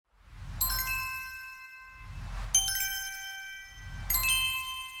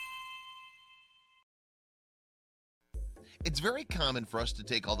It's very common for us to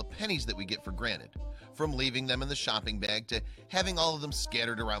take all the pennies that we get for granted. From leaving them in the shopping bag to having all of them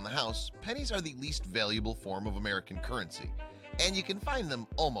scattered around the house, pennies are the least valuable form of American currency, and you can find them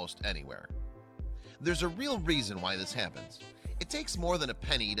almost anywhere. There's a real reason why this happens. It takes more than a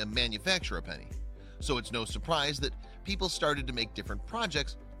penny to manufacture a penny, so it's no surprise that people started to make different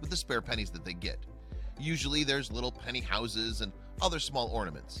projects with the spare pennies that they get. Usually there's little penny houses and other small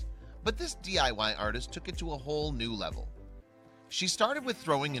ornaments, but this DIY artist took it to a whole new level. She started with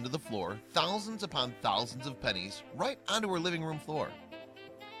throwing into the floor thousands upon thousands of pennies right onto her living room floor.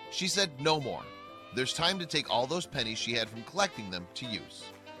 She said no more. There's time to take all those pennies she had from collecting them to use.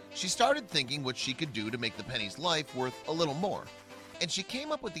 She started thinking what she could do to make the penny's life worth a little more, and she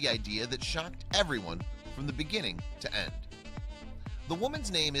came up with the idea that shocked everyone from the beginning to end. The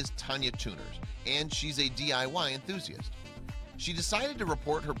woman's name is Tanya Tuners, and she's a DIY enthusiast. She decided to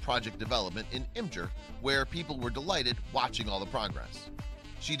report her project development in Imgur, where people were delighted watching all the progress.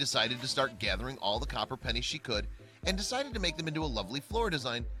 She decided to start gathering all the copper pennies she could and decided to make them into a lovely floor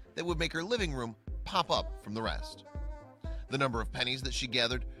design that would make her living room pop up from the rest. The number of pennies that she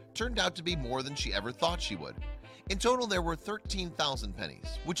gathered turned out to be more than she ever thought she would. In total, there were 13,000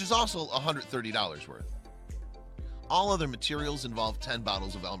 pennies, which is also $130 worth. All other materials involved 10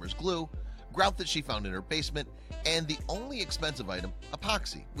 bottles of Elmer's glue, grout that she found in her basement, and the only expensive item,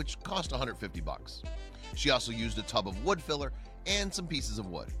 epoxy, which cost 150 bucks. She also used a tub of wood filler and some pieces of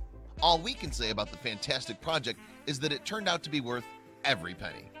wood. All we can say about the fantastic project is that it turned out to be worth every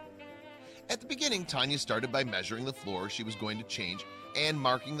penny. At the beginning, Tanya started by measuring the floor she was going to change and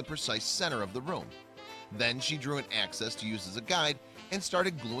marking the precise center of the room. Then she drew an axis to use as a guide and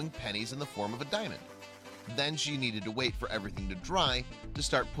started gluing pennies in the form of a diamond. Then she needed to wait for everything to dry to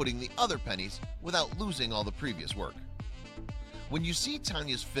start putting the other pennies without losing all the previous work. When you see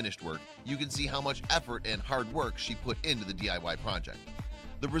Tanya's finished work, you can see how much effort and hard work she put into the DIY project.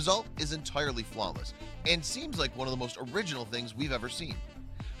 The result is entirely flawless and seems like one of the most original things we've ever seen.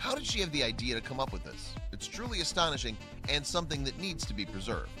 How did she have the idea to come up with this? It's truly astonishing and something that needs to be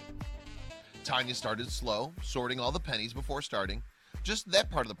preserved. Tanya started slow, sorting all the pennies before starting. Just that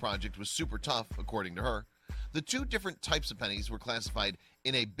part of the project was super tough, according to her. The two different types of pennies were classified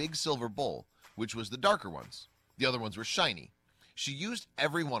in a big silver bowl, which was the darker ones. The other ones were shiny. She used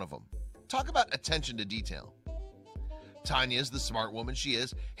every one of them. Talk about attention to detail. Tanya, the smart woman she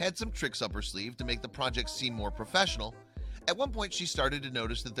is, had some tricks up her sleeve to make the project seem more professional. At one point, she started to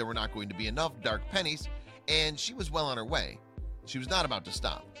notice that there were not going to be enough dark pennies, and she was well on her way. She was not about to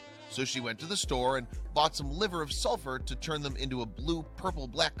stop. So she went to the store and bought some liver of sulfur to turn them into a blue, purple,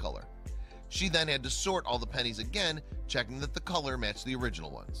 black color. She then had to sort all the pennies again, checking that the color matched the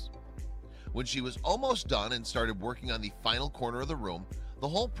original ones. When she was almost done and started working on the final corner of the room, the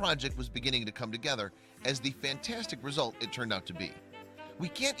whole project was beginning to come together as the fantastic result it turned out to be. We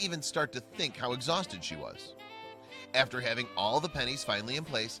can't even start to think how exhausted she was. After having all the pennies finally in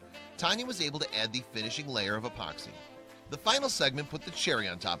place, Tanya was able to add the finishing layer of epoxy. The final segment put the cherry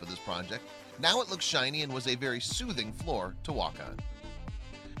on top of this project. Now it looked shiny and was a very soothing floor to walk on.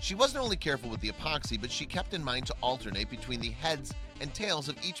 She wasn't only careful with the epoxy, but she kept in mind to alternate between the heads and tails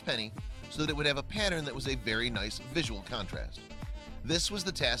of each penny so that it would have a pattern that was a very nice visual contrast. This was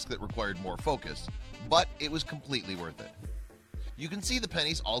the task that required more focus, but it was completely worth it. You can see the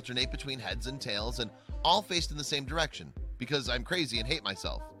pennies alternate between heads and tails and all faced in the same direction because I'm crazy and hate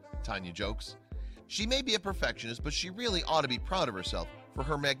myself, Tanya jokes. She may be a perfectionist, but she really ought to be proud of herself for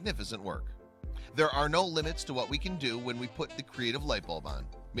her magnificent work. There are no limits to what we can do when we put the creative light bulb on.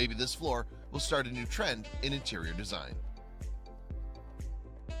 Maybe this floor will start a new trend in interior design.